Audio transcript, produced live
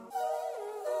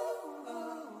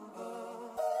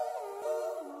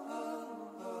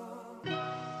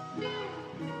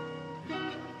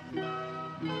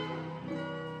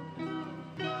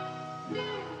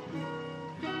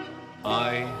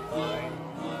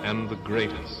and the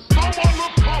greatest.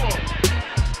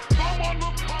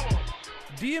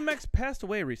 DMX passed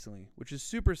away recently, which is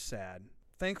super sad.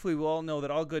 Thankfully, we all know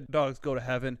that all good dogs go to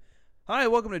heaven. Hi,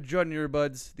 welcome to Judd and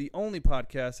Earbuds, the only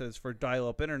podcast that is for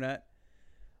dial-up internet.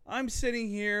 I'm sitting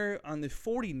here on the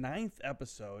 49th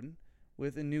episode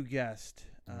with a new guest.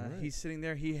 Right. He's sitting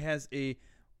there. He has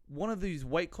one of these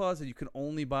White Claws that you can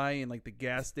only buy in like the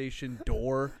gas station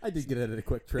door. I did get it at a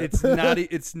quick trip.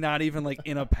 It's not even like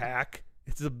in a pack.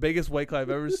 It's the biggest White Claw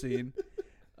I've ever seen.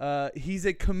 He's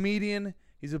a comedian.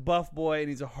 He's a buff boy, and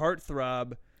he's a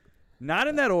heartthrob. Not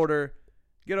in that order.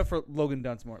 Get up for Logan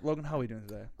Dunsmore. Logan, how are we doing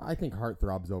today? I think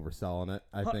Heartthrob's overselling it.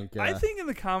 I think in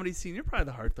the comedy scene, you're probably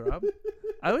the heartthrob.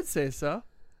 I would say so.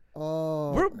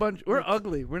 Oh, We're a bunch. We're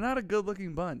ugly. We're not a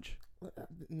good-looking bunch.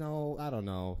 no, I don't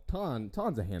know.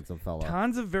 Ton's a handsome fella.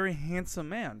 Ton's a very handsome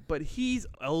man, but he's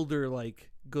elder,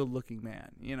 like good-looking man.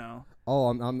 You know. Oh,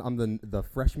 I'm the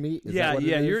fresh meat. Is that what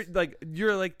it You're is?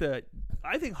 like the.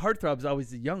 I think heartthrob's always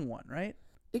the young one, right?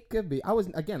 It could be. I was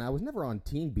never on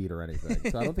Teen Beat or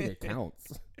anything, so I don't think it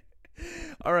counts.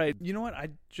 All right. You know what? I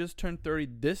just turned 30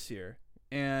 this year,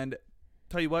 and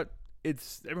tell you what,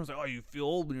 everyone's like, "Oh, you feel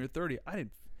old when you're 30." I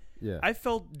didn't. Yeah. I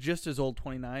felt just as old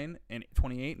 29 and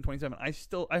 28 and 27.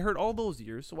 I heard all those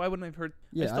years, so why wouldn't I have heard?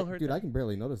 Yeah, I still heard. dude, I can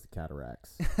barely notice the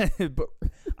cataracts. But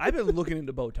I've been looking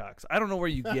into Botox. I don't know where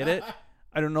you get it.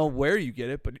 I don't know where you get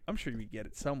it, but I'm sure you get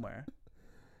it somewhere.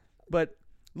 But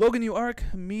Logan, you are a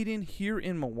comedian here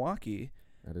in Milwaukee.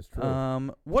 That is true.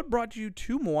 What brought you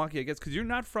to Milwaukee, I guess, because you're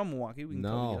not from Milwaukee. We can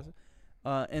totally No. guess.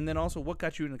 And then also, what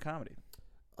got you into comedy?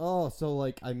 Oh, so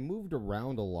like I moved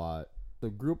around a lot. The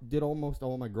group did almost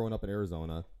all my growing up in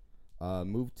Arizona.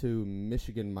 Moved to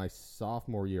Michigan my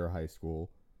sophomore year of high school.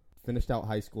 Finished out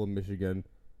high school in Michigan.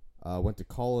 Went to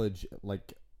college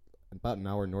like about an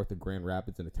hour north of Grand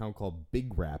Rapids in a town called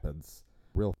Big Rapids.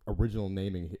 Real original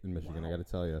naming in Michigan, I got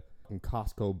to tell you.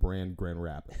 Costco brand Grand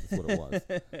Rapids is what it was.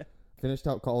 Finished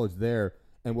out college there.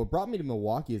 And what brought me to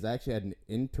Milwaukee is I actually had an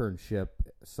internship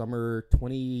summer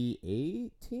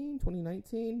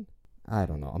 2019. I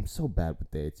don't know. I'm so bad with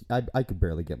dates. I could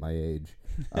barely get my age.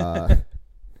 But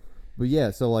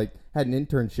yeah, so like had an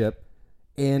internship.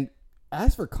 And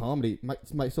as for comedy,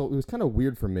 so it was kind of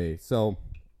weird for me. So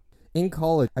in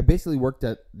college, I basically worked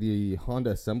at the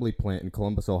Honda assembly plant in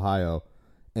Columbus, Ohio.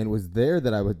 And it was there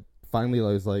that I was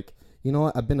like, you know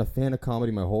what? I've been a fan of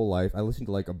comedy my whole life. I listened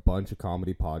to like a bunch of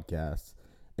comedy podcasts.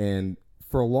 And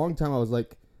for a long time, I was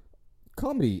like,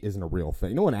 comedy isn't a real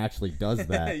thing. No one actually does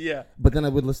that. Yeah. But then I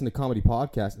would listen to comedy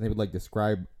podcasts, and they would like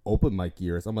describe open mic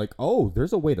years. I'm like, oh,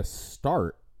 there's a way to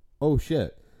start. Oh,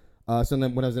 shit. So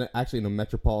then when I was actually in a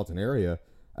metropolitan area,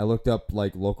 I looked up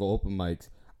like local open mics.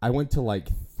 I went to like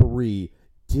 3,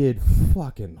 did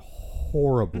fucking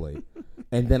horribly.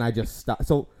 And then I just stopped.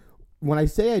 So when I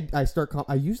say I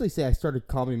usually say I started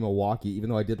comedy in Milwaukee, even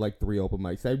though I did like 3 open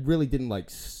mics. I really didn't like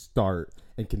start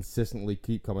and consistently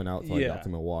keep coming out until I got to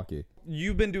Milwaukee.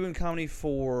 You've been doing comedy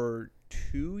for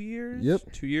 2 years?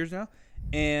 Yep. 2 years now?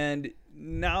 And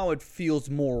now it feels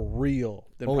more real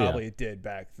than probably it did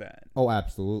back then. Oh,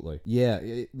 absolutely. Yeah,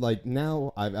 like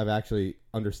now I've actually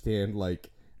understand,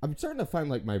 like, I'm starting to find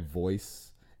like my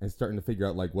voice and starting to figure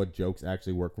out like what jokes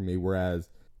actually work for me, whereas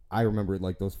I remember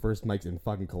like those first mics in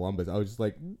fucking Columbus. I was just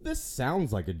like, this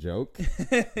sounds like a joke.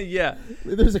 Yeah.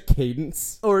 There's a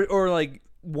cadence. Or like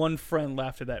one friend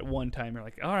laughed at that one time. You're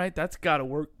like, all right, that's got to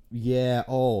work. Yeah.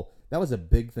 Oh, that was a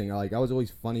big thing. Like I was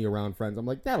always funny around friends. I'm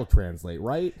like, that'll translate,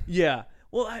 right? Yeah.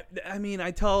 Well, I mean,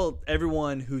 I tell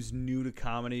everyone who's new to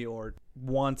comedy or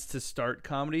wants to start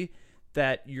comedy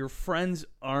that your friends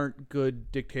aren't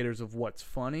good dictators of what's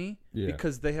funny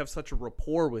because they have such a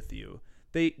rapport with you.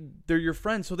 They're your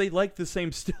friends, so they like the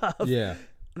same stuff. Yeah.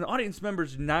 An audience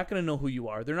member's not going to know who you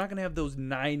are. They're not going to have those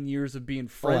 9 years of being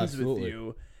friends with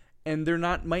you, and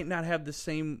might not have the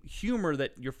same humor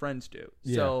that your friends do.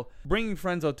 Yeah. So bringing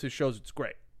friends out to shows, it's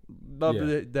great. Love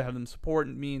to have them support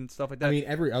me and stuff like that. I mean,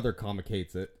 every other comic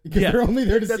hates it because they're only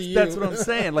there to see you. That's what I'm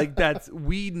saying. Like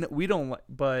we don't like,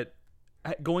 but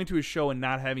going to a show and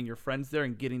not having your friends there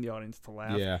and getting the audience to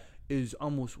laugh is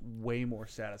almost way more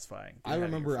satisfying. I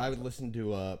remember I would listen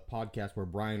to a podcast where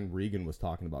Brian Regan was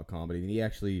talking about comedy, and he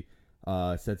actually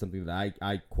said something that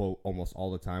I quote almost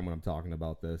all the time when I'm talking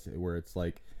about this, where it's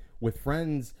like, with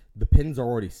friends, the pins are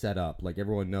already set up. Like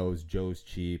everyone knows Joe's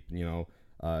cheap,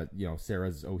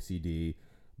 Sarah's OCD.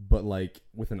 But like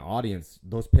with an audience,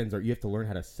 those pins you have to learn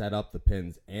how to set up the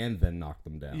pins and then knock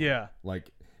them down. Yeah. Like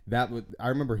I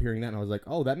remember hearing that and I was like,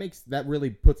 oh, that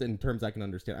really puts it in terms I can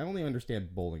understand. I only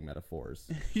understand bowling metaphors.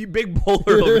 You big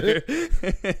bowler over here.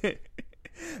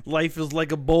 Life is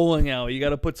like a bowling alley. You got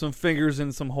to put some fingers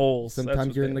in some holes.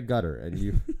 Sometimes you're in the gutter and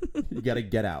you got to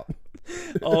get out.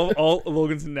 all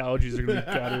Logan's analogies are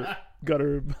gonna be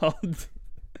gutter bound.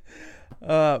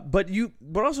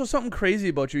 But also something crazy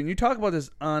about you, and you talk about this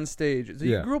on stage. Is that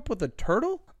you grew up with a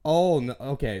turtle? Oh, no,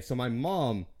 okay. So my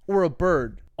mom or a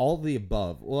bird? All of the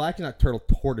above. Well, actually, not turtle,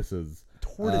 tortoises.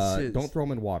 Tortoises. Don't throw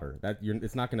them in water.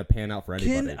 It's not going to pan out for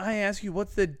anybody. Can I ask you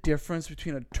what's the difference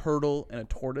between a turtle and a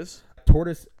tortoise?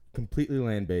 Tortoise completely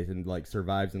land based and like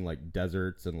survives in like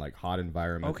deserts and like hot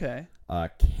environments. Okay.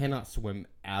 Cannot swim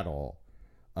at all.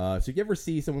 So if you ever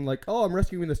see someone like, oh, I'm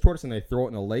rescuing this tortoise, and they throw it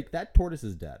in a lake, that tortoise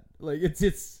is dead. Like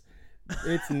it's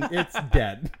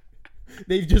dead.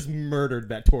 They've just murdered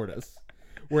that tortoise.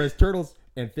 Whereas turtles,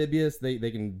 amphibious, they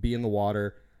can be in the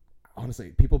water.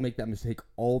 Honestly, people make that mistake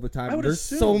all the time. There's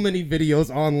so many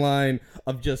videos online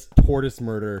of just tortoise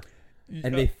murder,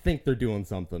 and they think they're doing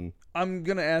something. I'm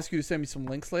gonna ask you to send me some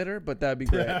links later, but that'd be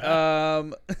great.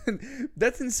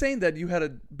 That's insane that you had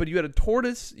a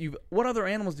tortoise. What other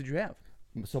animals did you have?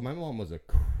 So my mom was a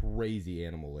crazy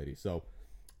animal lady. So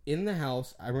in the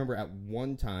house, I remember at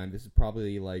one time, this is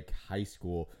probably like high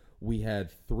school, we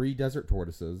had 3 desert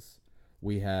tortoises.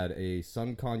 We had a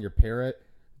sun conure parrot,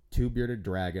 2 bearded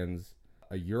dragons,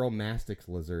 a Euromastix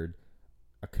lizard,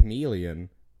 a chameleon.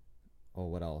 Oh,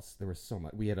 what else? There was so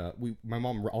much. My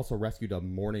mom also rescued a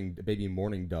baby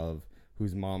mourning dove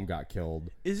whose mom got killed.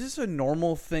 Is this a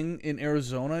normal thing in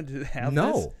Arizona to have this?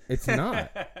 No, it's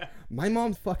not. My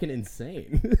mom's fucking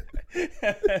insane.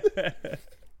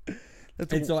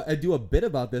 And so I do a bit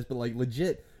about this, but like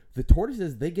legit, the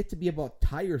tortoises, they get to be about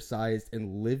tire sized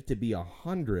and live to be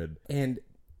 100. And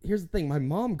here's the thing, my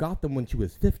mom got them when she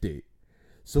was 50.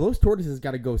 So those tortoises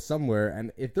got to go somewhere,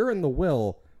 and if they're in the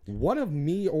will, one of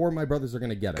me or my brothers are going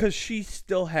to get it. Because she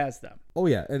still has them. Oh,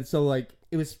 yeah. And so, like,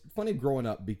 it was funny growing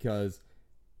up because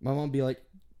my mom would be like,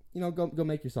 go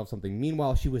make yourself something.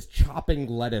 Meanwhile, she was chopping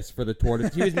lettuce for the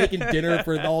tortoise. She was making dinner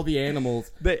for all the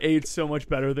animals. They ate so much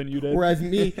better than you did. Whereas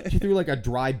me, she threw like a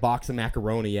dry box of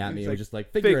macaroni at me and was just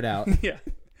like, figure it out. Yeah.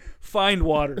 Find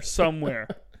water somewhere.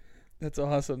 That's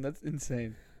awesome. That's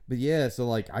insane. But yeah, so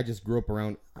like I just grew up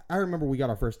around. I remember we got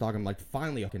our first dog. I'm like,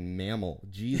 finally, a fucking mammal.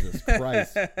 Jesus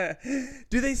Christ.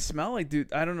 Do they smell like?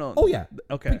 Dude, I don't know. Oh yeah.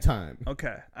 Okay. Big time.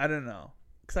 Okay. I don't know.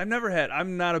 Because I've never had.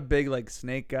 I'm not a big like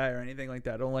snake guy or anything like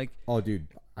that. I don't like. Oh, dude,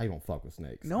 I don't fuck with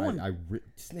snakes. No one.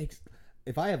 Snakes.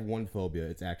 If I have one phobia,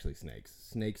 it's actually snakes.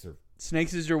 Snakes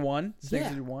is your one. Snakes yeah.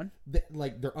 is your one.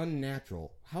 They're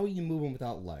unnatural. How are you moving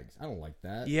without legs? I don't like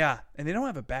that. Yeah, and they don't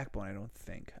have a backbone. I don't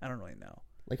think. I don't really know.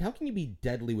 Like, how can you be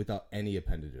deadly without any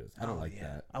appendages? I don't like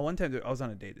that. One time, I was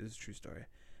on a date. This is a true story.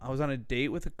 I was on a date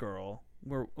with a girl.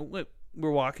 We're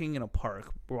walking in a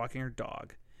park. We're walking her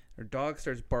dog. Her dog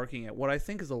starts barking at what I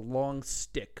think is a long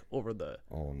stick over the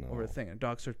thing. And the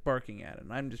dog starts barking at it.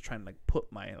 And I'm just trying to like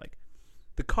put my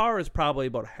the car is probably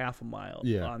about half a mile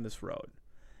on this road.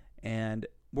 And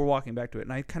we're walking back to it.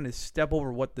 And I kind of step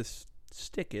over what this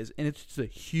stick is. And it's just a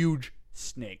huge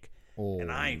snake. Oh,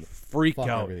 and I freak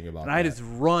out. And I just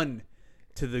run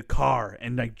to the car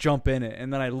and like jump in it.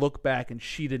 And then I look back and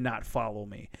she did not follow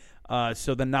me.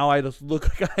 So then now I just look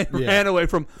like I ran away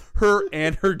from her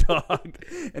and her dog.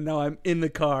 And now I'm in the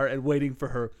car and waiting for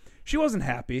her. She wasn't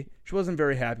happy. She wasn't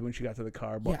very happy when she got to the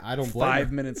car. But I don't blame her.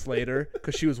 5 minutes later,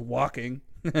 because she was walking.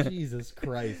 Jesus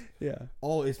Christ. Yeah.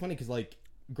 Oh, it's funny because like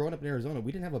growing up in Arizona,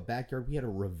 we didn't have a backyard. We had a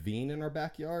ravine in our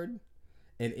backyard.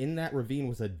 And in that ravine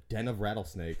was a den of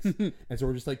rattlesnakes. And so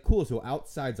we're just like, cool, so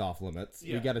outside's off limits.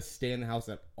 Yeah. We got to stay in the house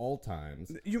at all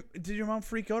times. Did your mom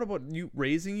freak out about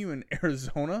raising you in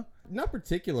Arizona? Not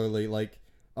particularly. Like,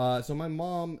 so my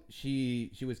mom,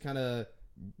 she was kind of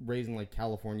raised in like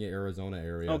California, Arizona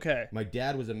area. Okay. My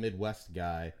dad was a Midwest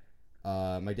guy.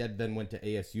 My dad then went to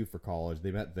ASU for college.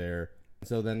 They met there.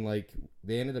 So then like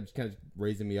they ended up just kind of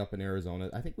raising me up in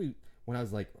Arizona. I think when I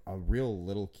was like a real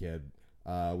little kid,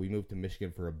 we moved to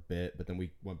Michigan for a bit, but then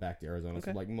we went back to Arizona.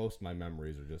 Okay. So like most of my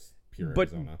memories are just pure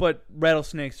Arizona. But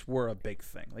rattlesnakes were a big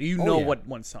thing. Like, what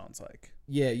one sounds like.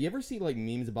 Yeah, you ever see like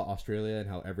memes about Australia and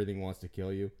how everything wants to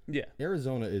kill you? Yeah.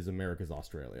 Arizona is America's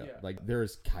Australia. Yeah. Like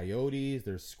there's coyotes,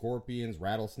 there's scorpions,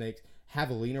 rattlesnakes,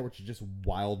 javelina, which is just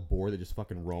wild boar that just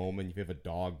fucking roam, and if you have a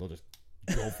dog, they'll just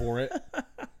go for it.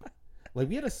 Like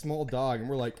we had a small dog and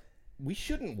we're like, we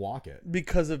shouldn't walk it.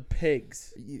 Because of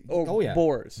pigs.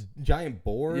 Boars. Giant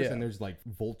boars, and there's like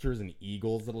vultures and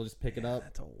eagles that'll just pick it up.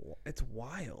 It's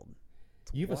wild.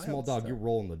 You have a small dog, you're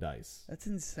rolling the dice. That's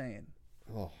insane.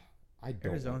 Oh, I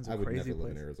don't. Arizona's I would crazy never place.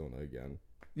 live in Arizona again.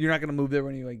 You're not going to move there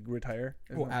when you like retire?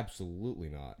 Oh, absolutely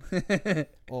not.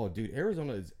 Oh, dude,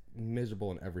 Arizona is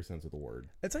miserable in every sense of the word.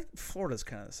 It's like Florida's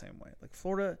kind of the same way. Like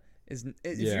Florida is,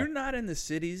 if you're not in the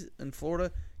cities in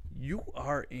Florida, you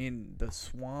are in the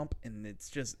swamp, and it's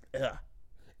just ugh.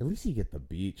 At least you get the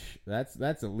beach. That's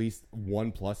at least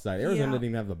one plus side. Arizona doesn't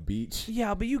even have the beach.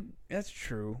 Yeah, but that's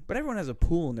true. But everyone has a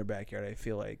pool in their backyard, I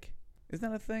feel like. Isn't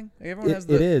that a thing? Like everyone has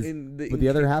it is. But the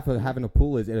other half of having a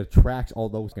pool is it attracts all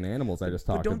those animals I just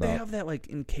talked about. But don't they have that like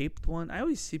encaped one? I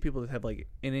always see people that have like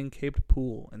an encaped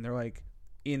pool, and they're like,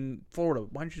 in Florida,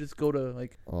 why don't you just go to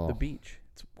like the beach?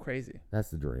 It's crazy.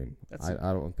 That's the dream. I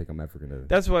don't think I'm ever gonna.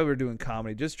 That's why we're doing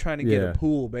comedy. Just trying to get a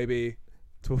pool, baby.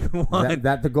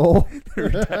 That the goal? I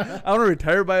want to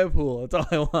retire by a pool. That's all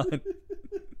I want.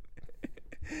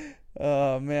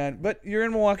 Oh man! But you're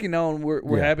in Milwaukee now, and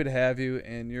we're happy to have you.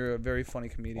 And you're a very funny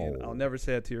comedian. I'll never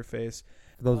say it to your face.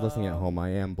 For those listening at home, I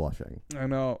am blushing. I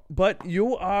know, but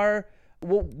you are.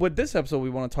 Well, what this episode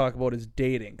we want to talk about is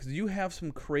dating, because you have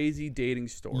some crazy dating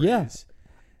stories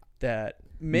that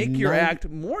make your act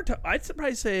more. I'd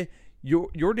probably say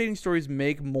your dating stories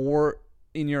make more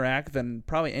in your act than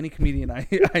probably any comedian I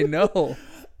know.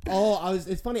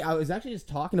 It's funny. I was actually just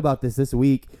talking about this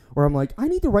week, where I'm like, I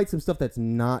need to write some stuff that's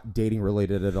not dating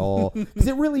related at all, because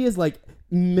it really is like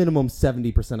minimum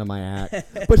 70% of my act,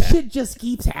 but shit just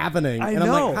keeps happening. I know.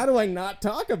 I'm like, how do I not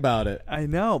talk about it? I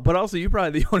know, but also you're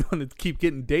probably the only one that keep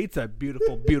getting dates. That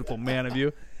beautiful, beautiful man of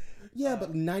you. Yeah,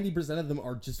 but 90% of them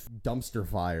are just dumpster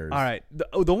fires. All right,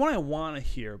 the one I want to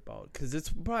hear about, because it's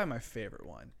probably my favorite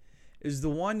one, is the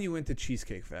one you went to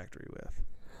Cheesecake Factory with.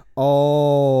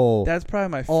 Oh, that's probably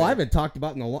my favorite. I haven't talked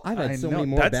about in a long. I've had so many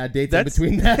more bad dates in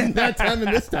between that time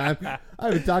and this time. I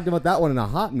haven't talked about that one in a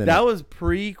hot minute. That was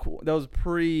pre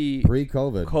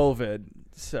COVID. COVID.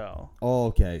 So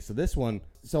okay, so this one.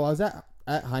 So I was at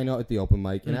High Note at the open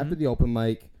mic, and after the open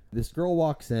mic, this girl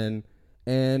walks in,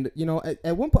 and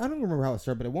at one point, I don't remember how it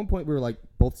started, but at one point we were like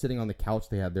both sitting on the couch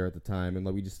they had there at the time, and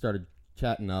like we just started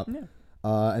chatting up. Yeah.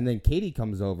 And then Katie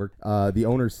comes over, the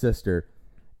owner's sister.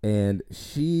 And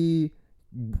she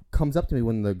comes up to me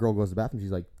when the girl goes to the bathroom.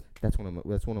 She's like, "That's one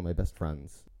of my best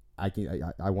friends. I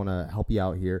want to help you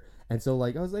out here." And so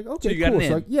like I was like, "Okay, so you cool."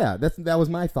 So like, yeah, that was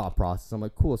my thought process. I'm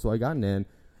like, "Cool." So I got in,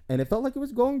 and it felt like it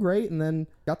was going great. And then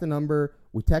got the number.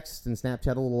 We texted and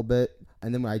Snapchat a little bit,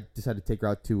 and then I decided to take her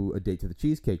out to a date to the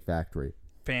Cheesecake Factory.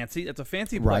 Fancy. That's a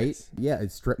fancy Right? place. Yeah,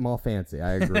 it's strip mall fancy.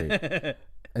 I agree.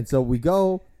 And so we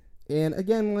go, and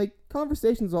again, like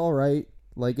conversation's all right.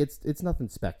 Like, it's nothing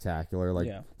spectacular.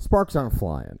 Like, sparks aren't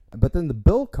flying. But then the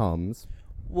bill comes.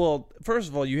 Well, first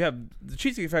of all, you have the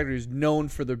Cheesecake Factory is known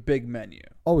for their big menu.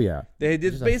 Oh, yeah. They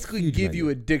just basically give you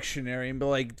a dictionary and be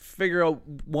like, figure out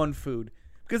one food.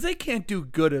 Because they can't do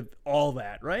good at all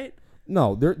that, right?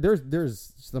 No,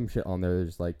 there's some shit on there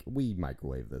that's just like, we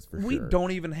microwave this for sure. We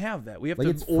don't even have that. We have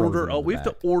to order out. We have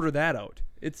to order that out.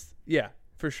 It's,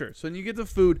 for sure. So then you get the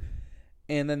food,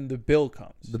 and then the bill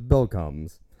comes. The bill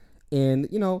comes. And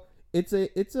it's a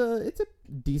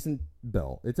decent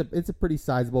bill. It's a pretty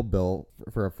sizable bill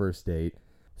for a first date.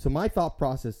 So my thought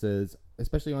process is,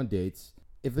 especially on dates,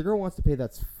 if the girl wants to pay,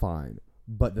 that's fine.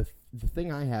 But the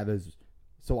thing I have is,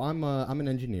 so I'm an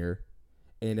engineer,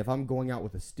 and if I'm going out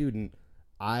with a student,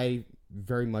 I'm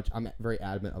very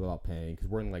adamant about paying, because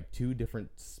we're in like two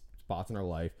different spots in our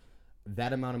life.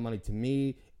 That amount of money to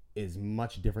me is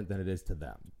much different than it is to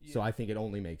them. Yeah. So I think it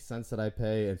only makes sense that I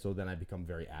pay, and so then I become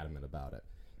very adamant about it.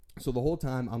 So the whole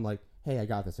time I'm like, hey, I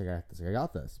got this.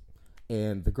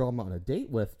 And the girl I'm on a date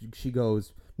with, she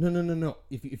goes, no.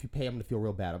 If you pay, I'm going to feel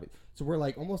real bad. So we're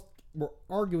like we're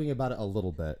arguing about it a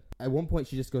little bit. At one point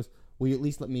she just goes, will you at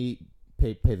least let me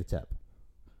pay the tip?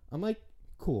 I'm like,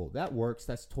 cool, that works.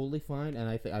 That's totally fine. And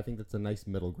I think that's a nice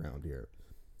middle ground here.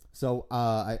 So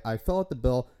I fill out the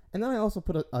bill. And then I also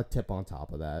put a tip on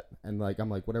top of that. And like I'm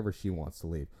like, whatever she wants to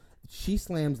leave. She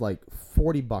slams like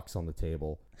 $40 on the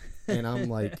table. And I'm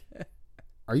like,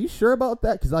 are you sure about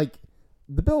that? Because like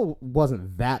the bill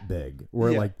wasn't that big.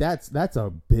 Where like that's a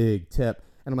big tip.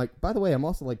 And I'm like, by the way, I'm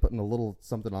also like putting a little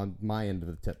something on my end of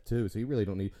the tip too. So you really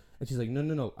don't need. And she's like,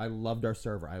 no. I loved our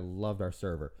server.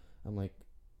 I'm like,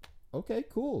 okay,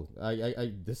 cool.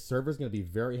 This server's going to be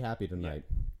very happy tonight.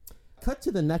 Yeah. Cut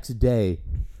to the next day,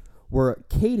 where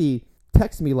Katie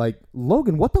texts me like,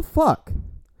 Logan, what the fuck?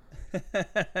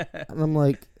 And I'm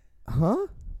like, huh?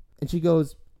 And she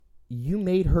goes, you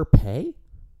made her pay?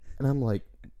 And I'm like,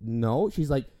 no. She's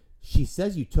like, she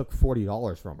says you took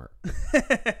 $40 from her.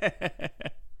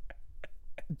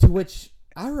 To which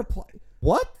I reply,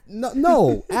 what?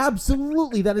 No,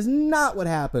 absolutely. That is not what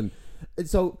happened. And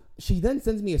so she then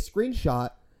sends me a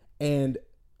screenshot, and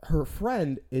her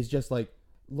friend is just like,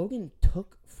 Logan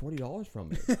took $40 from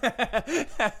me.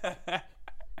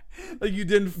 Like you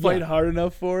didn't fight hard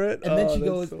enough for it. And then she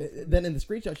goes, then in the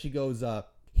screenshot, she goes,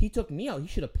 he took me out. He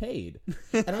should have paid.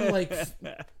 And I'm like,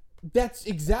 that's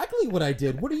exactly what I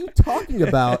did. What are you talking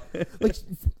about? Like,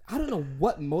 I don't know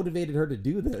what motivated her to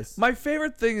do this. My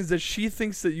favorite thing is that she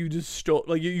thinks that you just stole,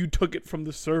 like you took it from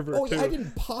the server. Oh, too. yeah, I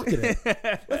didn't pocket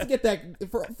it. Let's get that.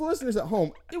 For listeners at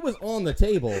home, it was on the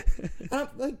table. And I'm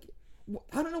like,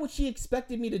 I don't know what she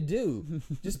expected me to do.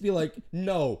 Just be like,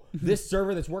 no, this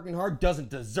server that's working hard doesn't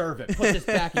deserve it. Put this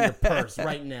back in your purse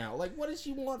right now. Like, what does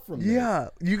she want from me? Yeah,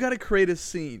 you got to create a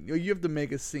scene. You have to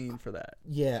make a scene for that.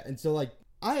 Yeah, and so, like,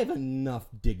 I have enough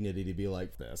dignity to be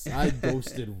like this. I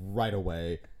ghosted right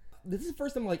away. This is the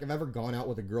first time like I've ever gone out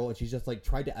with a girl and she's just like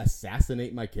tried to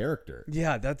assassinate my character.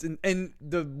 Yeah, and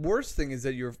the worst thing is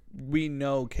that we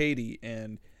know Katie,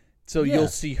 and so you'll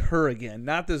see her again,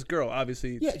 not this girl,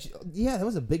 obviously. Yeah, that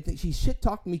was a big thing. She shit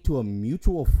talked me to a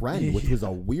mutual friend, which was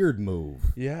a weird move.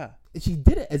 Yeah, she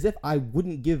did it as if I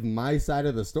wouldn't give my side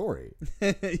of the story.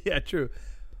 Yeah, true.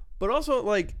 But also,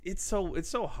 like, it's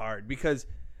so hard because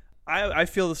I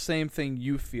feel the same thing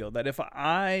you feel, that if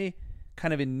I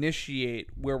kind of initiate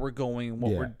where we're going and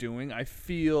what we're doing, I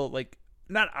feel like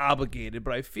not obligated,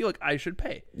 but I feel like I should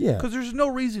pay. Yeah. Because there's no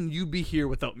reason you'd be here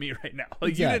without me right now. Like,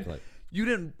 exactly. You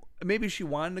didn't. Maybe she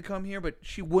wanted to come here, but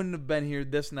she wouldn't have been here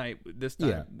this time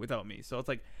without me. So it's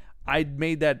like I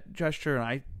made that gesture and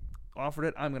I offered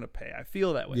it. I'm gonna pay. I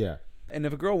feel that way. Yeah. And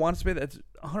if a girl wants to pay, that's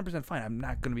 100% fine. I'm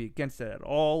not gonna be against it at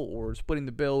all, or splitting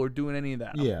the bill, or doing any of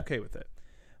that. I'm okay with it.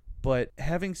 But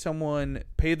having someone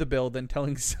pay the bill, then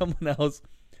telling someone else,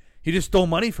 he just stole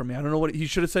money from me. I don't know what he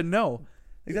should have said. No,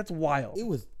 like that's wild. It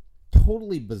was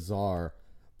totally bizarre.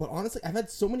 But honestly, I've had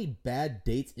so many bad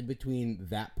dates in between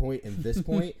that point and this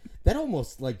point that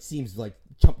almost like seems like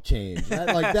chump change.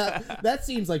 That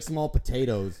seems like small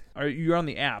potatoes. You're on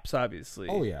the apps, obviously.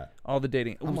 Oh yeah, all the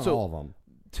dating. I'm on all of them.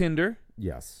 Tinder.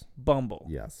 Yes. Bumble.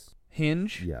 Yes.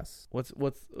 Hinge. Yes. What's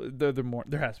there more?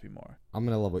 There has to be more. I'm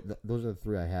gonna love it. Those are the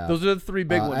three I have. Those are the three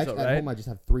big ones, actually, though, right? At home, I just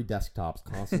have 3 desktops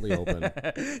constantly open.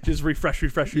 Just refresh.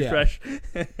 Kind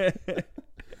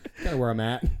of where I'm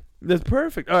at. That's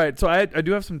perfect. All right, so I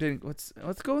do have some dating. Let's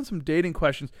go in some dating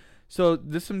questions. So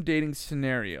there's some dating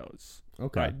scenarios.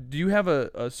 Okay. Right. Do you have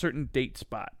a certain date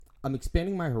spot? I'm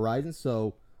expanding my horizons,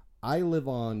 so I live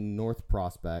on North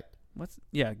Prospect. Let's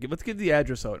get the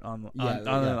address out on an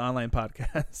online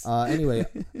podcast. Anyway,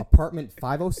 apartment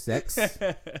 506.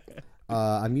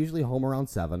 I'm usually home around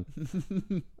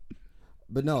 7.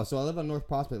 But no, so I live on North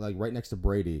Prospect, like right next to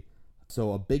Brady.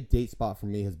 So a big date spot for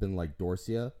me has been like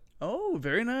Dorsia. Oh,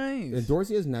 very nice. And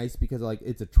Dorsia is nice because like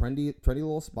it's a trendy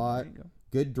little spot.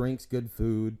 Good drinks, good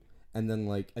food. And then,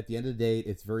 like, at the end of the day,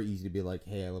 it's very easy to be like,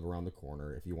 hey, I live around the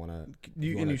corner if you want to.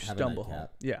 You stumble home.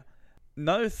 Yeah.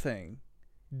 Another thing,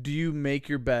 do you make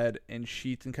your bed and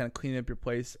sheets and kind of clean up your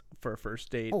place for a first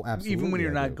date? Oh, absolutely. Even when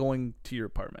you're not going to your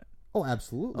apartment? Oh,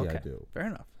 absolutely, okay. I do. Fair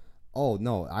enough. Oh,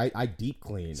 no, I deep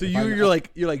clean. So you're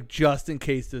like just in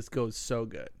case this goes so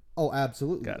good. Oh,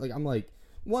 absolutely. Like, I'm like,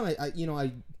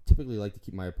 I typically like to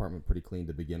keep my apartment pretty clean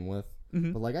to begin with.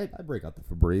 Mm-hmm. But like I break out the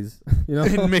Febreze, you know,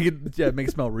 and make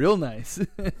it smell real nice.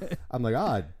 I'm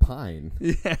like, pine.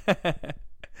 Yeah.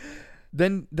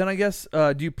 Then I guess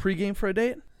do you pregame for a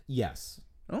date? Yes.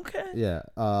 Okay. Yeah.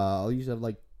 I'll usually have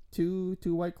like two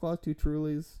White Claws, 2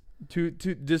 Trulies. To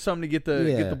just something to get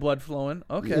the blood flowing.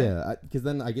 Okay. Yeah, because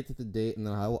then I get to the date and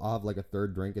then I'll have like a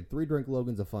 3rd drink, and 3-drink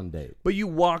Logan's a fun date. But you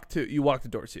walk to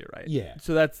Dorsia, right? Yeah.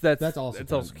 So that's also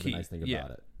key. The nice thing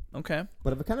about it. Okay.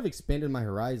 But I've kind of expanded my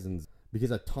horizons because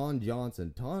of Ton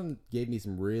Johnson. Ton gave me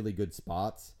some really good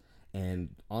spots, and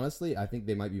honestly, I think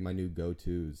they might be my new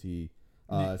go-tos. He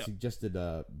suggested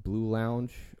Blue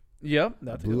Lounge. Yep,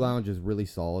 that's Blue Lounge is really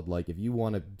solid. Like if you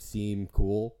want to seem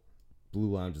cool,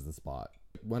 Blue Lounge is the spot.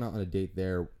 Went out on a date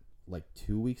there like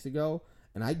 2 weeks ago,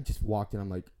 and I just walked in. I'm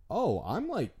like, oh, I'm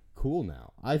like cool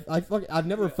now. I've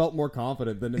never felt more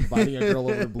confident than inviting a girl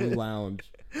over to Blue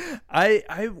Lounge.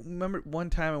 I remember one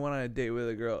time I went on a date with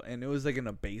a girl, and it was like in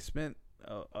a basement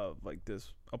of like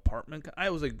this apartment. I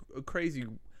was like crazy.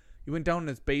 You went down in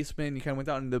this basement. You kind of went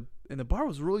down, and the bar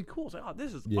was really cool. I was like, oh,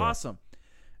 this is awesome.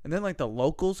 And then like the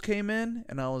locals came in,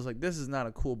 and I was like, this is not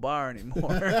a cool bar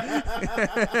anymore.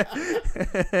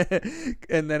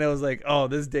 And then I was like, oh,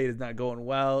 this date is not going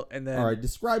well. And then, all right,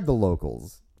 describe the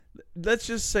locals. Let's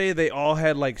just say they all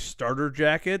had like starter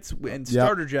jackets, and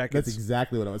starter jackets. That's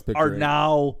exactly what I was picturing. Are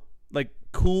now like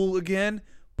cool again,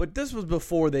 but this was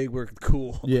before they were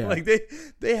cool. Yeah, like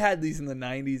they had these in the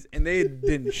 90s, and they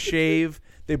didn't shave.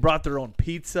 They brought their own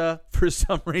pizza for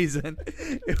some reason.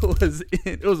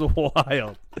 It was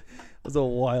wild. was a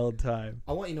wild time.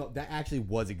 I want you to know that actually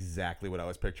was exactly what I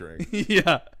was picturing.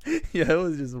 Yeah, it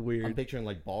was just weird. I'm picturing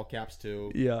like ball caps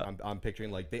too. Yeah. I'm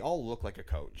picturing like they all look like a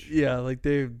coach. Yeah, like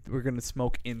they were gonna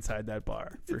smoke inside that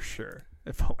bar for sure.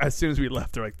 As soon as we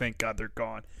left, they're like, "Thank God they're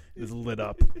gone." It was lit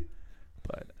up.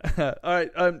 But all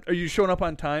right, are you showing up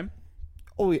on time?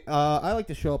 Oh, I like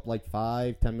to show up like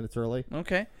 5-10 minutes early.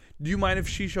 Okay. Do you mind if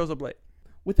she shows up late?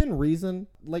 Within reason.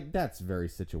 Like that's very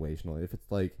situational. If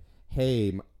it's like,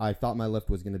 hey, I thought my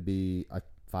lift was gonna be a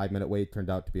 5-minute wait,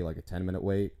 turned out to be like a 10-minute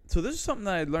wait. So this is something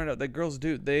that I learned that girls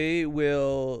do. They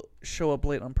will show up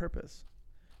late on purpose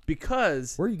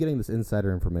because Where are you getting this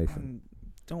insider information?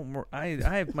 I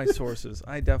have my sources.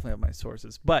 I definitely have my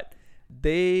sources, but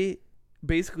they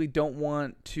basically don't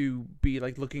want to be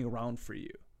like looking around for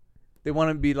you. They want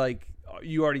to be like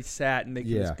you already sat and they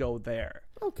can just go there.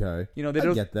 Okay. They I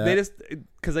don't get that. They just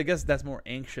because I guess that's more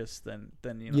anxious than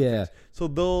Yeah. things. So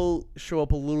they'll show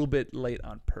up a little bit late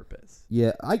on purpose.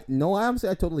 Yeah, I honestly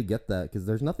I totally get that because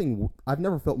there's nothing I've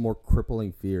never felt more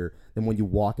crippling fear than when you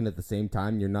walk in at the same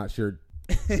time and you're not sure,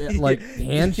 like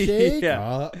handshake,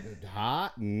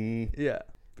 hot, Yeah,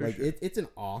 like sure. it's an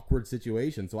awkward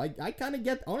situation. So I kind of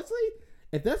get honestly,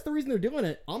 if that's the reason they're doing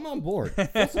it, I'm on board.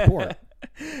 Full support.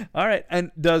 All right,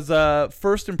 and does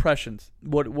first impressions?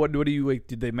 What do you like?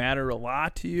 Did they matter a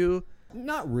lot to you?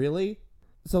 Not really.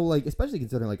 So like, especially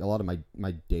considering like a lot of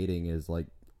my dating is like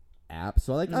apps.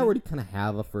 So like I already kind of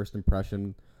have a first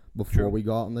impression before we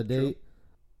go out on the date.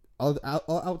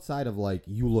 Outside of like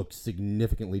you look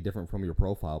significantly different from your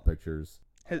profile pictures.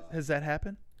 Has that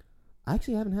happened? I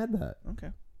actually haven't had that. Okay,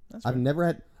 that's I've right. never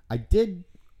had. I did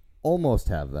almost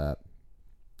have that.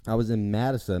 I was in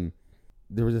Madison.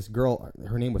 There was this girl.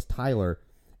 Her name was Tyler,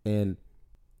 and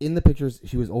in the pictures,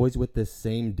 she was always with this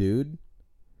same dude.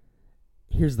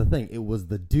 Here's the thing: it was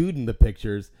the dude in the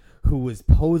pictures who was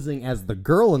posing as the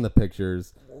girl in the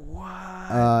pictures. What?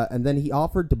 And then he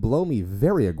offered to blow me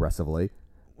very aggressively,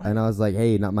 and I was like,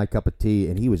 "Hey, not my cup of tea."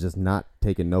 And he was just not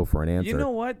taking no for an answer. You know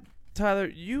what, Tyler?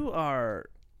 You are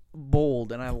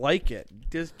bold, and I like it.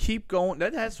 Just keep going.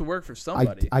 That has to work for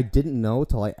somebody. I didn't know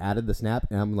till I added the snap,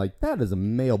 and I'm like, that is a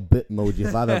male Bitmoji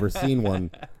if I've ever seen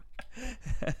one.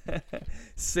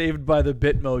 Saved by the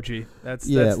Bitmoji. That's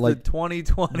like, the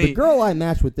 2020. The girl I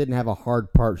matched with didn't have a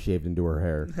hard part shaved into her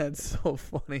hair. That's so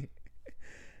funny.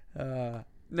 Now,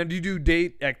 do you do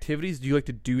date activities? Do you like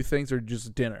to do things or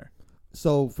just dinner?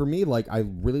 So for me, like, I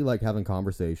really like having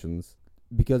conversations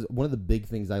because one of the big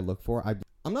things I look for,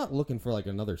 I'm not looking for like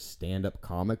another stand-up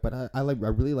comic, but I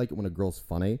really like it when a girl's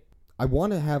funny. I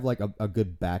want to have like a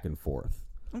good back and forth.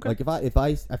 Okay. Like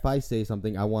if I say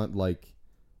something, I want like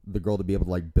the girl to be able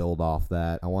to like build off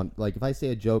that. I want like if I say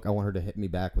a joke, I want her to hit me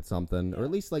back with something, or at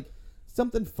least like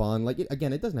something fun. Like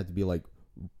again, it doesn't have to be like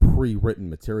pre-written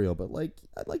material, but like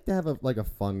I'd like to have a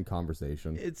fun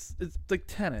conversation. It's like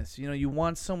tennis. You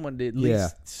want someone to at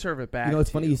least serve it back.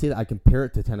 It's funny you say that. I compare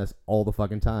it to tennis all the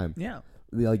fucking time. Yeah.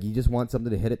 Like you just want something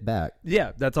to hit it back.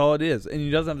 Yeah, that's all it is. And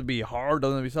it doesn't have to be hard,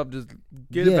 doesn't have to be soft. Just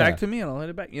get it back to me and I'll hit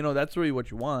it back. That's really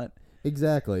what you want.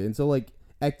 Exactly. And so like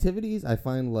activities, I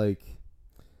find like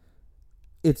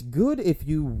it's good if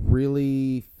you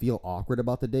really feel awkward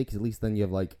about the day because at least then you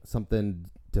have like something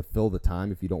to fill the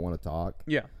time if you don't want to talk.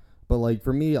 Yeah. But like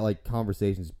for me, like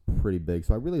conversation's pretty big.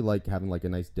 So I really like having like a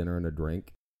nice dinner and a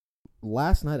drink.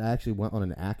 Last night I actually went on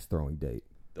an axe throwing date.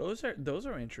 Those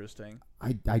are interesting.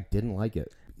 I didn't like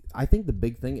it. I think the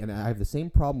big thing, and I have the same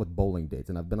problem with bowling dates,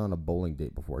 and I've been on a bowling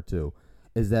date before too,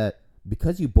 is that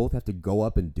because you both have to go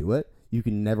up and do it, you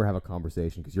can never have a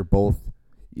conversation because you're both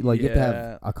you have to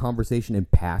have a conversation in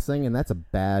passing, and that's a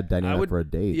bad dynamic for a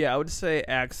date. Yeah, I would say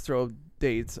axe throw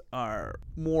dates are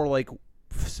more like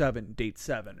date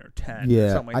 7 or 10. Yeah, or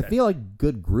something like I that. feel like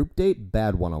good group date,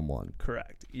 bad one-on-one.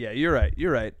 Correct. Yeah, you're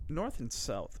right. North and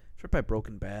South. It's right by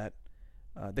Broken Bat.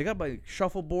 They got like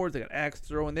shuffleboards, they got axe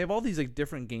throw, and they have all these like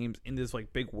different games in this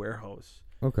like big warehouse.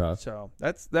 Okay. So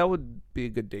that would be a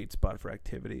good date spot for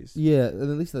activities. Yeah, and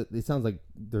at least it sounds like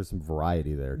there's some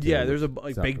variety there. Too, yeah, there's a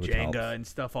big Jenga helps. and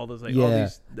stuff. All those all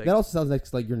these. That also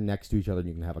sounds like you're next to each other and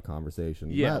you can have a conversation.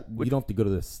 Yeah, you don't have to go to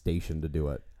the station to do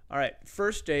it. All right,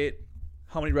 first date.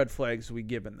 How many red flags are we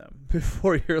giving them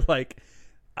before you're like,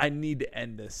 I need to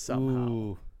end this somehow?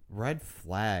 Ooh, red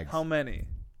flags. How many?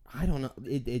 I don't know.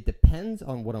 It depends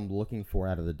on what I'm looking for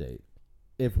out of the date.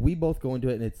 If we both go into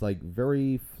it and it's like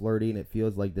very flirty and it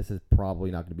feels like this is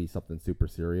probably not going to be something super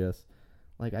serious,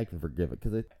 like I can forgive it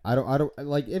because I don't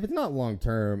like if it's not long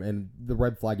term and the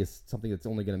red flag is something that's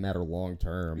only going to matter long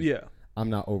term. Yeah, I'm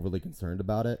not overly concerned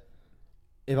about it.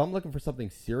 If I'm looking for something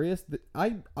serious,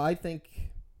 I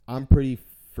think I'm pretty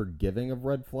forgiving of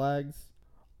red flags.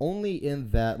 only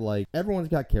in that, like, everyone's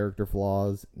got character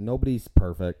flaws. Nobody's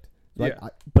perfect. Like, Yeah.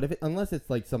 but unless it's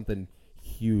like something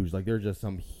huge, like there's just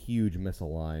some huge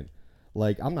misaligned,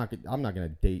 like I'm not gonna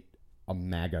date a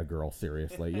MAGA girl,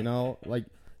 seriously, you know, like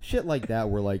shit like that,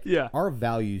 where like our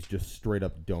values just straight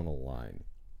up don't align.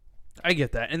 I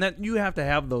get that, and that you have to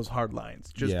have those hard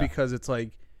lines, just because it's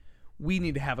like we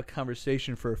need to have a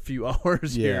conversation for a few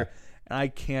hours here, and I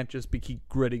can't just keep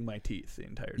gritting my teeth the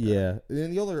entire time. Yeah,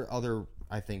 and the other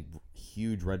I think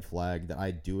huge red flag that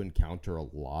I do encounter a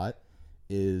lot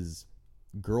is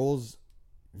girls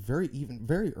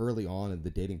very early on in the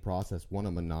dating process want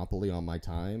a monopoly on my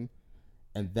time,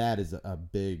 and that is a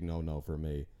big no for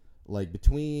me. Like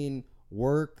between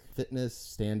work, fitness,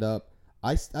 stand up,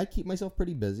 I keep myself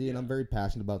pretty busy, and I'm very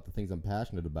passionate about the things I'm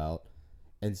passionate about,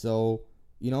 and so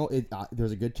you know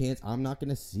there's a good chance I'm not going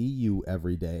to see you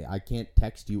every day. I can't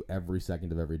text you every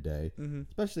second of every day,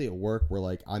 especially at work where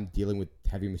like I'm dealing with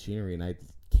heavy machinery and I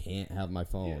can't have my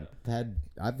phone.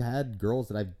 I've had girls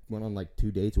that I went on like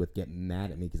 2 dates with get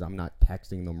mad at me because I'm not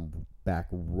texting them back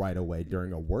right away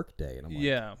during a work day, and I'm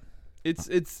like,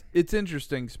 it's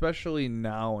interesting, especially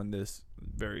now in this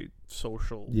very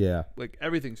social. Yeah, like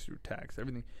everything's through text,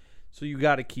 everything. So you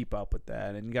got to keep up with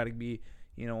that, and you got to be,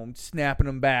 you know, snapping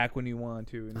them back when you want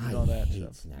to, and all that hate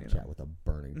stuff. Snapchat you know? with a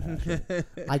burning passion.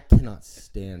 I cannot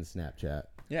stand Snapchat.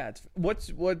 Yeah, it's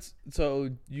what's so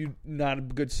you not a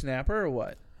good snapper or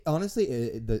what?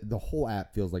 Honestly, the whole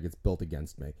app feels like it's built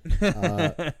against me.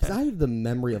 Because I have the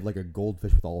memory of like a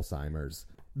goldfish with Alzheimer's.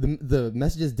 The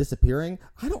messages disappearing.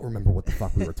 I don't remember what the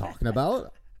fuck we were talking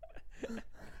about.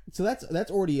 So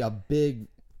that's already a big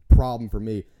problem for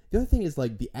me. The other thing is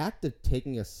like the act of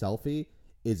taking a selfie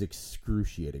is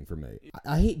excruciating for me.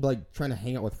 I hate like trying to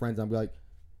hang out with friends and I'll be like,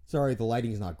 sorry, the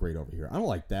lighting's not great over here. I don't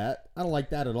like that. I don't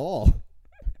like that at all.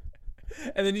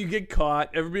 And then you get caught,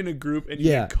 everybody in a group, and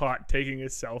you get caught taking a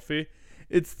selfie.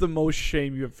 It's the most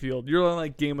shame you have felt. You're on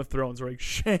like Game of Thrones, where like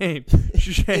shame.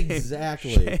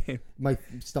 Exactly. Shame. My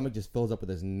stomach just fills up with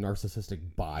this narcissistic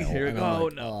bile. Here, and I'm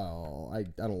like, oh, I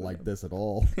don't like this at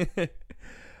all.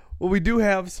 Well, we do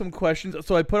have some questions.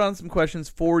 So I put on some questions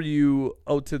for you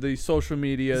out to the social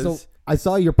medias. So I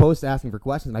saw your post asking for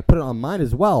questions, and I put it on mine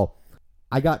as well.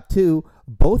 I got 2,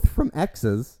 both from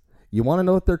exes. You want to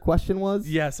know what their question was?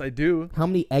 Yes, I do. How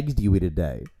many eggs do you eat a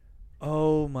day?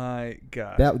 Oh my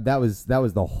god. That was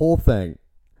the whole thing.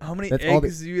 How many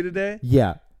eggs do you eat a day?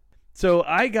 Yeah. So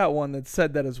I got one that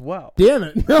said that as well. Damn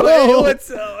it! No. Let's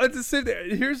sit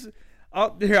there.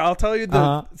 I'll tell you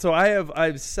the. So I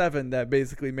have 7 that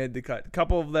basically made the cut. A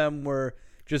couple of them were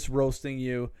just roasting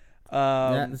you.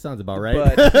 Yeah, that sounds about right.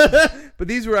 But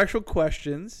these were actual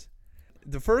questions.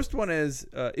 The first one is,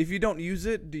 if you don't use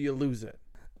it, do you lose it?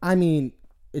 I mean,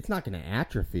 it's not going to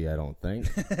atrophy, I don't think.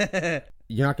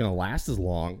 You're not going to last as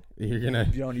long. You're going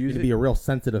to be a real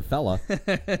sensitive fella. So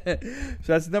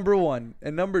that's number 1.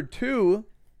 And number 2,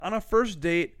 on a first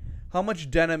date, how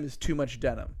much denim is too much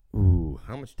denim? Ooh,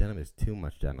 how much denim is too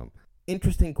much denim?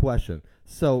 Interesting question.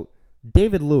 So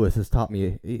David Lewis has taught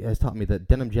me that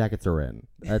denim jackets are in.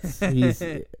 That's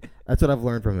what I've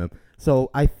learned from him.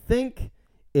 So I think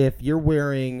if you're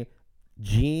wearing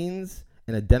jeans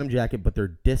and a denim jacket, but they're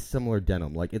dissimilar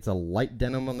denim, like it's a light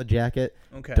denim on the jacket,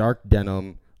 dark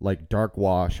denim, like dark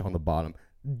wash on the bottom,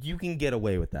 you can get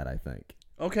away with that. I think.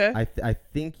 Okay. I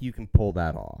think you can pull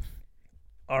that off.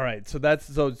 All right, so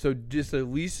that's so just at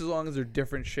least as long as they're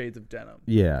different shades of denim.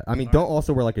 Yeah, I mean, don't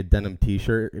also wear like a denim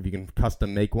T-shirt if you can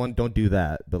custom make one. Don't do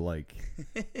that, but like,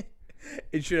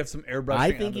 it should have some airbrushing.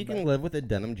 I think you can live with a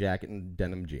denim jacket and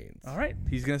denim jeans. All right,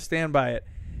 he's gonna stand by it.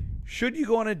 Should you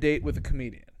go on a date with a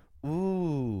comedian?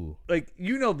 Ooh, like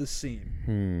you know the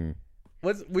scene.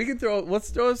 Let's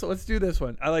do this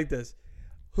one. I like this.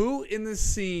 Who in the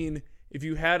scene, if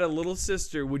you had a little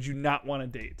sister, would you not want to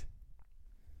date?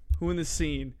 Who in the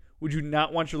scene would you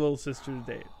not want your little sister to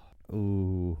date?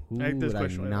 Ooh, who would I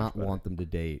not want them to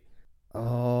date?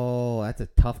 Oh, that's a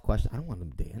tough question. I don't want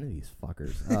them to date any of these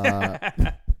fuckers.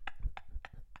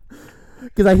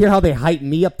 Because I hear how they hype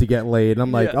me up to get laid, and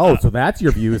I'm like, so that's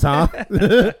your views, huh?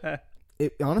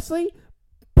 Honestly,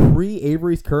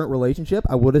 pre-Avery's current relationship,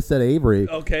 I would have said Avery.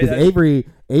 Okay. Because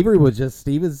Avery was just,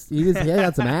 he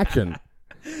had some action.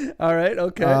 All right,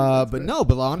 okay.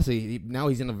 But honestly, now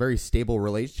he's in a very stable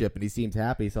relationship, and he seems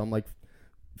happy, so I'm like,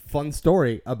 fun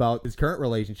story about his current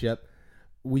relationship.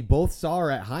 We both saw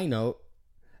her at High Note,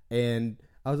 and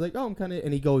I was like,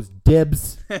 and he goes,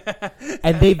 dibs.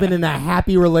 And they've been in a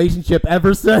happy relationship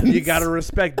ever since. You got to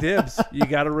respect dibs.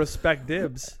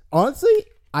 Honestly,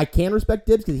 I can respect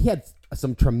dibs because he had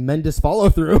some tremendous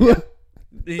follow-through.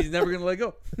 He's never going to let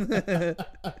go.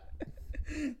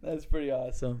 That's pretty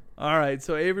awesome. All right,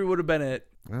 so Avery would have been it.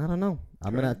 I don't know.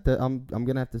 I'm gonna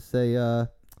have to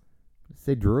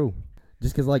say Drew,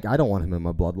 just because like I don't want him in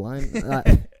my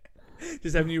bloodline.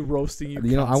 Just having you roasting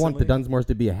you. I want the Dunsmores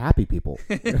to be a happy people.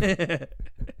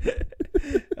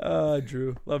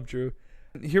 Drew, love Drew.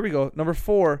 Here we go. Number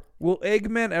 4. Will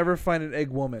Eggman ever find an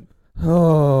egg woman?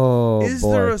 Oh, Is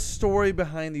there a story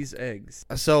behind these eggs?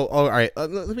 So, all right.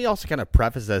 Let me also kind of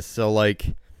preface this. So,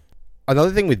 like,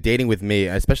 another thing with dating with me,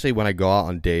 especially when I go out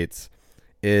on dates,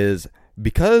 is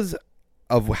because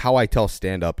of how I tell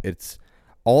stand-up, it's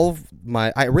all of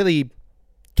I really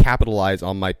capitalize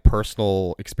on my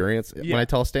personal experience when I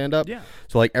tell stand-up. Yeah.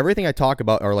 So, like, everything I talk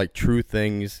about are, like, true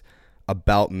things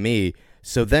about me.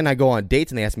 So then I go on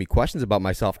dates and they ask me questions about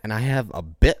myself, and I have a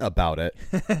bit about it.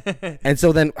 And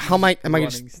so then am I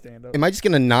just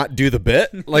gonna not do the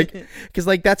bit? Like, because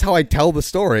like that's how I tell the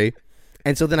story.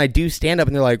 And so then I do stand up,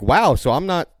 and they're like, "Wow, so I'm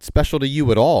not special to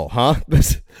you at all, huh?"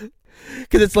 Because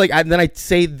it's like then I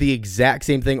say the exact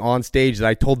same thing on stage that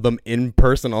I told them in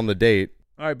person on the date.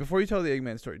 All right, before you tell the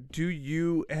Eggman story, do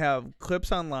you have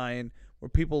clips online where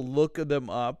people look them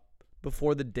up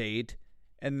before the date?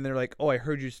 And they're like, "Oh, I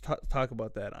heard you talk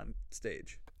about that on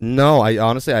stage." No, I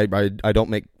honestly, I don't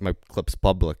make my clips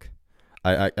public.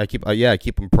 I keep I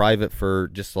keep them private for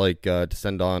just like to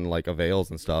send on like avails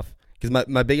and stuff. Because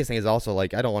my biggest thing is also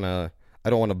like I don't want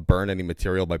to burn any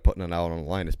material by putting it out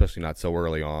online, especially not so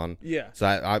early on. Yeah. So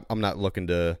I'm not looking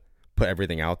to put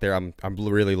everything out there. I'm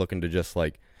really looking to just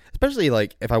like, especially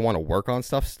like if I want to work on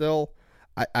stuff still,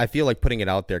 I feel like putting it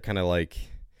out there kind of like.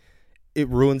 It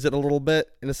ruins it a little bit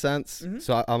in a sense. Mm-hmm.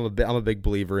 So I'm a big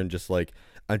believer in just like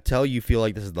until you feel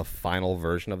like this is the final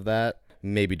version of that,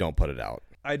 maybe don't put it out.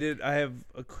 I have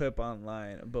a clip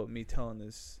online about me telling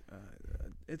this.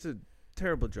 It's a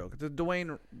terrible joke. It's a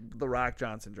Dwayne The Rock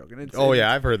Johnson joke. And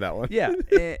I've heard that one. Yeah,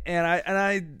 and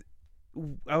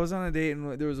I was on a date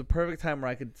and there was a perfect time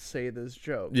where I could say this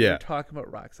joke. Yeah, we were talking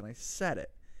about rocks and I said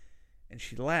it, and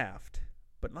she laughed,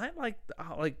 but not like.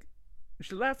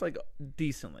 She laughed like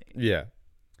decently. Yeah.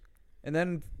 And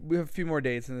then we have a few more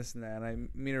dates and this and that. And I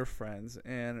meet her friends,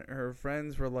 and her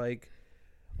friends were like,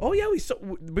 "Oh yeah,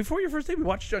 before your first date, we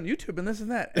watched it on YouTube and this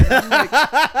and that." And I'm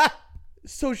like,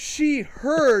 so she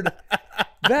heard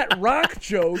that rock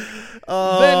joke,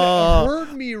 then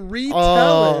heard me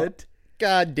retell it.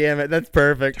 God damn it, that's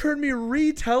perfect. Heard me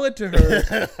retell it to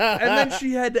her, and then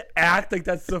she had to act like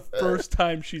that's the first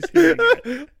time she's hearing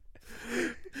it.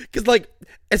 Because, like,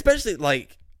 especially,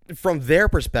 like, from their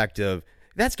perspective,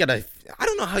 that's gotta... I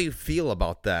don't know how you feel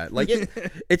about that. Like,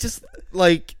 it's just,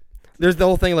 like... There's the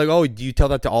whole thing, like, oh, do you tell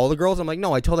that to all the girls? I'm like,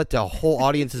 no, I tell that to whole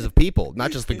audiences of people,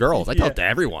 not just the girls. I tell it to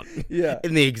everyone. Yeah.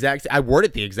 I word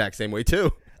it the exact same way,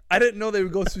 too. I didn't know they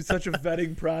would go through such a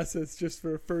vetting process just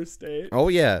for a first date. Oh,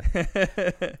 yeah.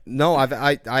 No,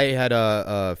 I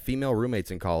had female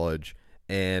roommates in college,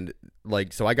 and,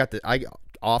 like, so I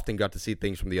often got to see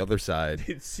things from the other side.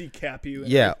 They'd CCAP you.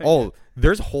 Yeah. Oh,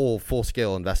 there's whole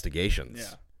full-scale investigations.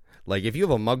 Yeah. Like, if you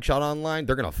have a mugshot online,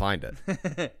 they're going to find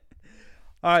it.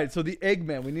 All right, so the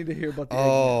Eggman. We need to hear about the Eggman.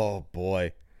 Oh,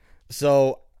 boy.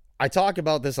 So, I talk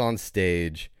about this on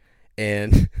stage,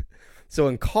 and so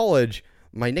in college,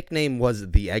 my nickname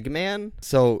was the Eggman.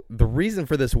 So, the reason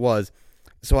for this was,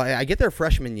 so I get there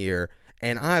freshman year,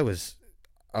 and I was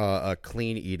a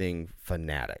clean-eating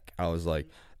fanatic. I was like,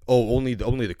 oh, only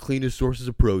the cleanest sources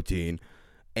of protein,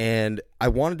 and I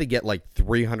wanted to get like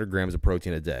 300 grams of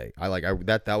protein a day.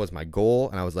 That was my goal,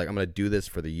 and I was like, I'm gonna do this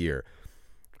for the year.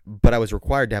 But I was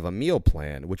required to have a meal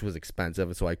plan, which was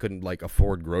expensive, so I couldn't like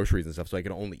afford groceries and stuff. So I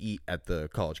could only eat at the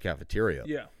college cafeteria.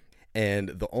 Yeah. And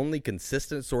the only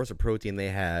consistent source of protein they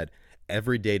had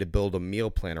every day to build a meal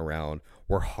plan around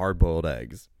were hard-boiled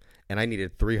eggs, and I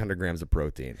needed 300 grams of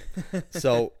protein.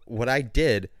 So what I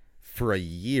did for a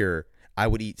year, I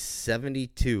would eat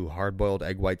 72 hard-boiled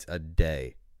egg whites a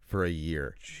day for a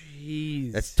year.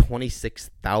 Jeez. That's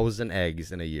 26,000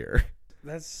 eggs in a year.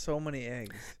 That's so many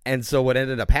eggs. And so what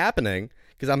ended up happening,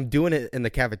 because I'm doing it in the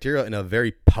cafeteria in a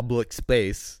very public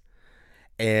space,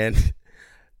 and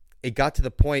it got to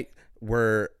the point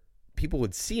where people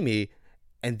would see me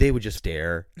and they would just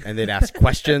stare and they'd ask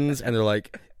questions, and they're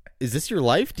like, is this your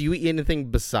life? Do you eat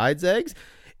anything besides eggs?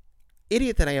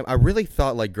 Idiot that I am. I really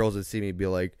thought like girls would see me and be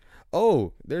like,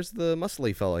 oh, there's the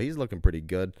muscly fella. He's looking pretty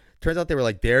good. Turns out they were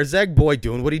like, there's Egg Boy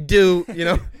doing what he do, you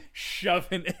know?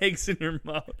 Shoving eggs in your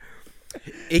mouth.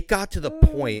 It got to the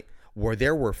point where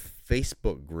there were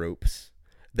Facebook groups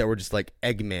that were just like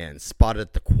Eggman spotted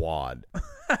at the quad.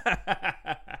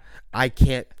 I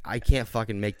can't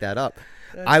fucking make that up.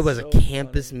 I was so a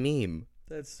campus meme.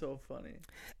 That's so funny.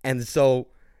 And so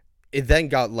it then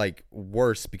got like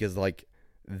worse because like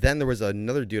then there was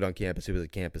another dude on campus who was a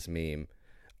campus meme.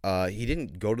 He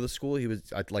didn't go to the school. He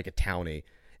was like a townie,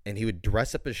 and he would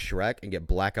dress up as Shrek and get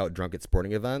blackout drunk at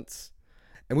sporting events.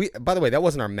 And we, by the way, that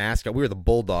wasn't our mascot. We were the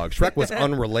Bulldogs. Shrek was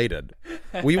unrelated.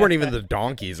 We weren't even the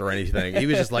donkeys or anything. He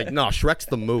was just like, no, Shrek's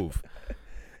the move.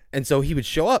 And so he would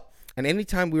show up, and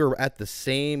anytime we were at the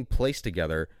same place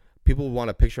together, people would want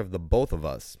a picture of the both of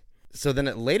us. So then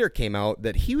it later came out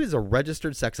that he was a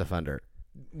registered sex offender.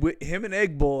 With him and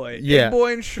Egg Boy. Yeah. Egg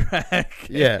Boy and Shrek.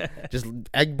 Yeah, just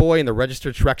Egg Boy and the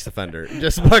registered Shrek offender.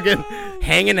 Just fucking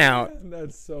hanging out.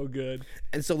 That's so good.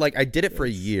 And so, like, I did it for a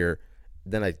year.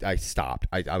 Then I stopped.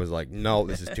 I was like, no,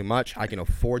 this is too much. I can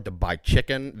afford to buy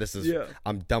chicken. This is,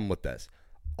 I'm done with this.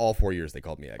 All 4 years they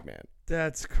called me Eggman.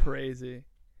 That's crazy.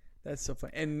 That's so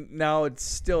funny. And now it's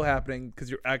still happening because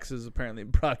your exes apparently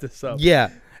brought this up. Yeah.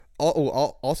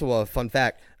 Also, a fun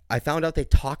fact. I found out they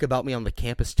talk about me on the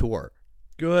campus tour.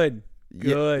 Good.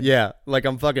 Yeah, like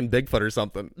I'm fucking Bigfoot or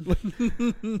something.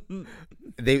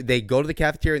 They go to the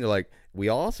cafeteria and they're like, we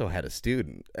also had a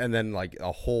student. And then like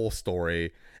a whole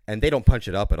story. And they don't punch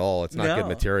it up at all. It's not good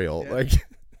material. Yeah. Like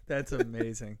That's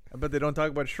amazing. I bet they don't talk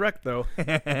about Shrek though.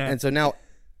 And so now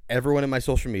everyone in my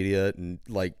social media,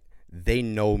 like, they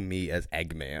know me as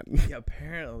Eggman. Yeah,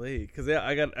 apparently, because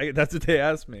that's what they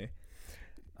asked me.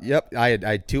 Yep, I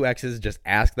had 2 exes just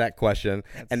ask that question,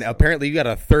 and apparently you got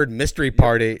a third mystery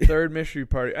party. Third mystery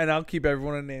party, and I'll keep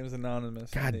everyone's names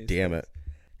anonymous. God damn it!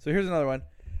 So here's another one.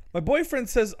 My boyfriend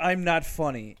says I'm not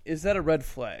funny. Is that a red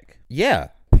flag? Yeah,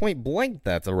 point blank,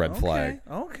 that's a red flag.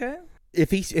 Okay.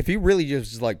 If he really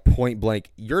just like point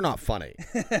blank, you're not funny.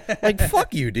 Like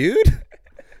fuck you, dude.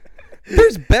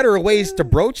 There's better ways to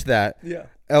broach that. Yeah.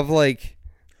 Of like,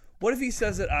 what if he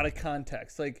says it out of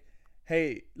context? Like,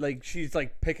 hey, like she's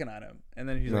like picking on him, and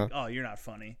then he's like, "Oh, you're not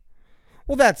funny."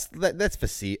 Well, that's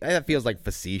facetious. That feels like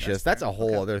facetious. That's a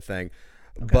whole other thing.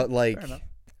 Okay. But like,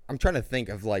 I'm trying to think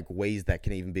of like ways that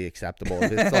can even be acceptable.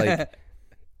 If it's like,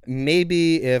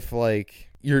 maybe if like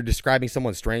you're describing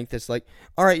someone's strength, it's like,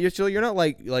 all right, you're not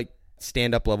like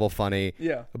stand up level funny.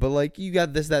 Yeah. But like you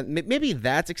got this, that, maybe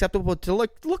that's acceptable to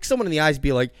look someone in the eyes,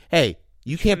 be like, hey,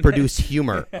 you can't produce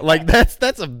humor. Like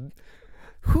that's a.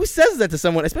 Who says that to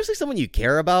someone, especially someone you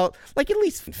care about? Like, at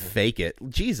least fake it.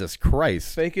 Jesus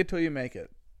Christ. Fake it till you make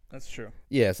it. That's true.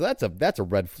 Yeah, so that's a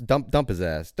red dump his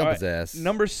ass. Dump his ass.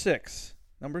 Number six.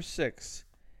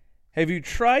 Have you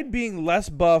tried being less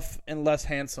buff and less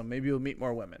handsome? Maybe you'll meet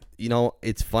more women. You know,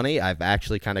 it's funny. I've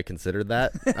actually kind of considered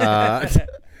that.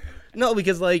 No,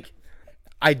 because like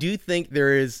I do think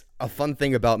there is a fun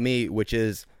thing about me, which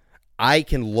is I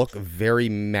can look very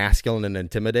masculine and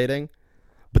intimidating.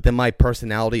 But then my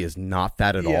personality is not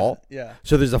that at all. Yeah.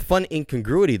 So there's a fun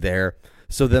incongruity there.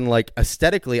 So then, like,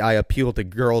 aesthetically, I appeal to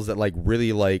girls that, like,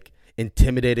 really like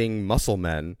intimidating muscle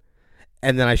men.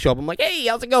 And then I show up, I'm like, hey,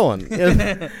 how's it going?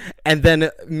 And then,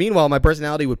 meanwhile, my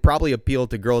personality would probably appeal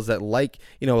to girls that like,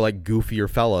 you know, like goofier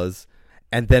fellas.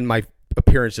 And then my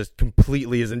appearance just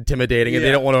completely is intimidating and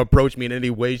they don't want to approach me in any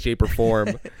way, shape, or form.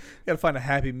 You got to find a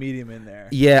happy medium in there.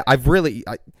 Yeah,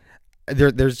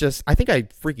 there's just, I think I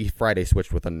Freaky Friday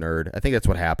switched with a nerd. I think that's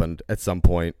what happened at some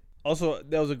point. Also,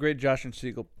 that was a great Josh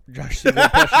Siegel impression you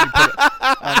put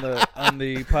on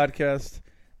the podcast.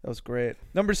 That was great.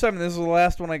 Number 7, this is the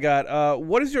last one I got.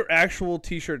 What is your actual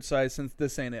T-shirt size, since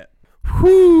this ain't it?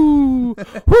 Whoo,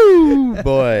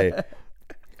 boy.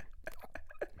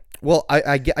 Well,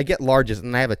 I get larges,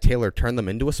 and I have a tailor turn them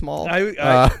into a small.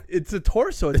 It's a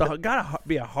torso. It's gotta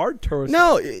be a hard torso.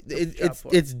 No,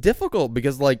 it's difficult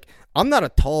because like I'm not a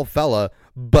tall fella,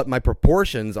 but my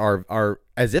proportions are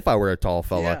as if I were a tall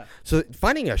fella. Yeah. So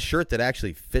finding a shirt that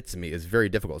actually fits me is very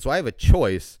difficult. So I have a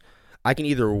choice. I can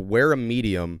either wear a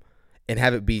medium and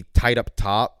have it be tight up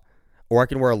top, or I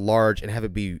can wear a large and have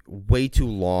it be way too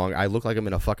long. I look like I'm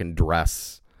in a fucking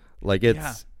dress. Like it's.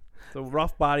 Yeah. It's a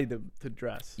rough body to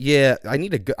dress. Yeah, I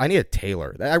need a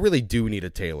tailor. I really do need a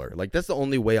tailor. Like that's the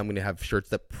only way I'm going to have shirts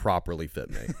that properly fit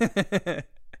me.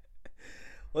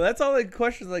 Well, that's all the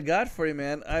questions I got for you,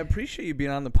 man. I appreciate you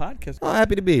being on the podcast. Oh,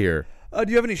 happy to be here. Do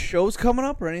you have any shows coming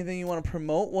up or anything you want to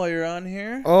promote while you're on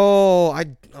here?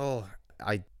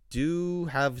 I do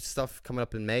have stuff coming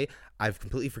up in May. I've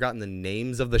completely forgotten the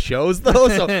names of the shows though,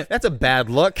 so that's a bad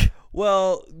look.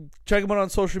 Well, check him out on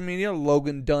social media,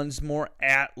 Logan Dunsmore,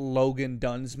 at Logan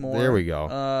Dunsmore. There we go.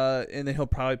 And then he'll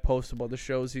probably post about the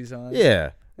shows he's on.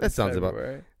 Yeah, that sounds about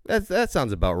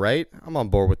right. I'm on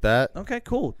board with that. Okay,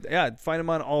 cool. Yeah, find him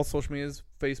on all social medias,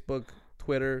 Facebook,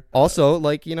 Twitter. Also,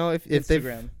 like, you know, if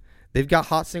Instagram. They've got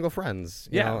hot single friends.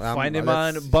 Find him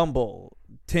on Bumble,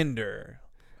 Tinder,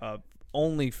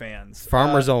 OnlyFans.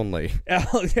 Farmers only. Yeah,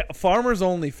 Farmers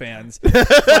OnlyFans.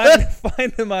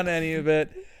 find them on any of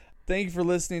it. Thank you for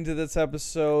listening to this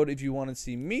episode. If you want to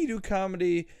see me do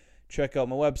comedy, check out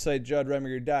my website,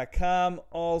 juddreminger.com.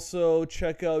 Also,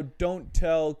 check out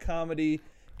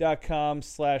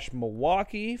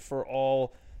don'ttellcomedy.com/Milwaukee for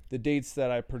all the dates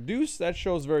that I produce. That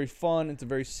show is very fun. It's a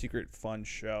very secret, fun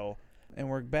show. And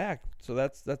we're back. So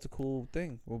that's a cool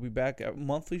thing. We'll be back at a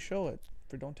monthly show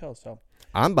for Don't Tell. So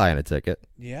I'm buying a ticket.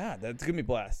 yeah, that's going to be a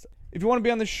blast. If you want to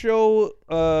be on the show,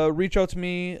 reach out to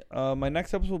me. My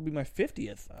next episode will be my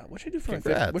 50th. What should I do for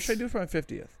Congrats. my 50th? What should I do for my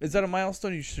 50th? Is that a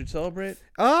milestone you should celebrate?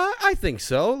 I think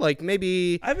so. Like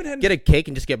maybe I haven't had get a cake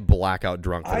and just get blackout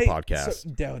drunk for the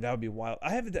podcast. So, that would be wild.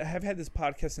 I have had this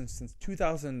podcast since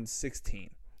 2016.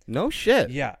 No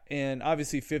shit. Yeah, and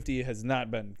obviously 50 has not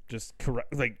been just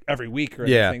correct like every week or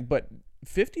Yeah. anything, but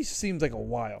 50 seems like a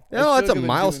while. No, I feel that's a like I've been doing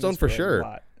milestone this for a sure.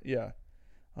 lot. Yeah.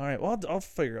 All right. Well, I'll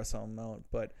figure something out.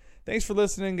 But thanks for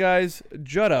listening, guys.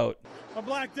 Judd out. I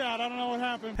blacked out. I don't know what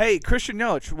happened. Hey, Christian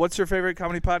Yelich, what's your favorite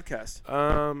comedy podcast?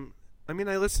 I mean,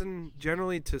 I listen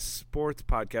generally to sports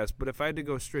podcasts, but if I had to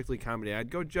go strictly comedy, I'd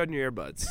go Judd in Your Earbuds.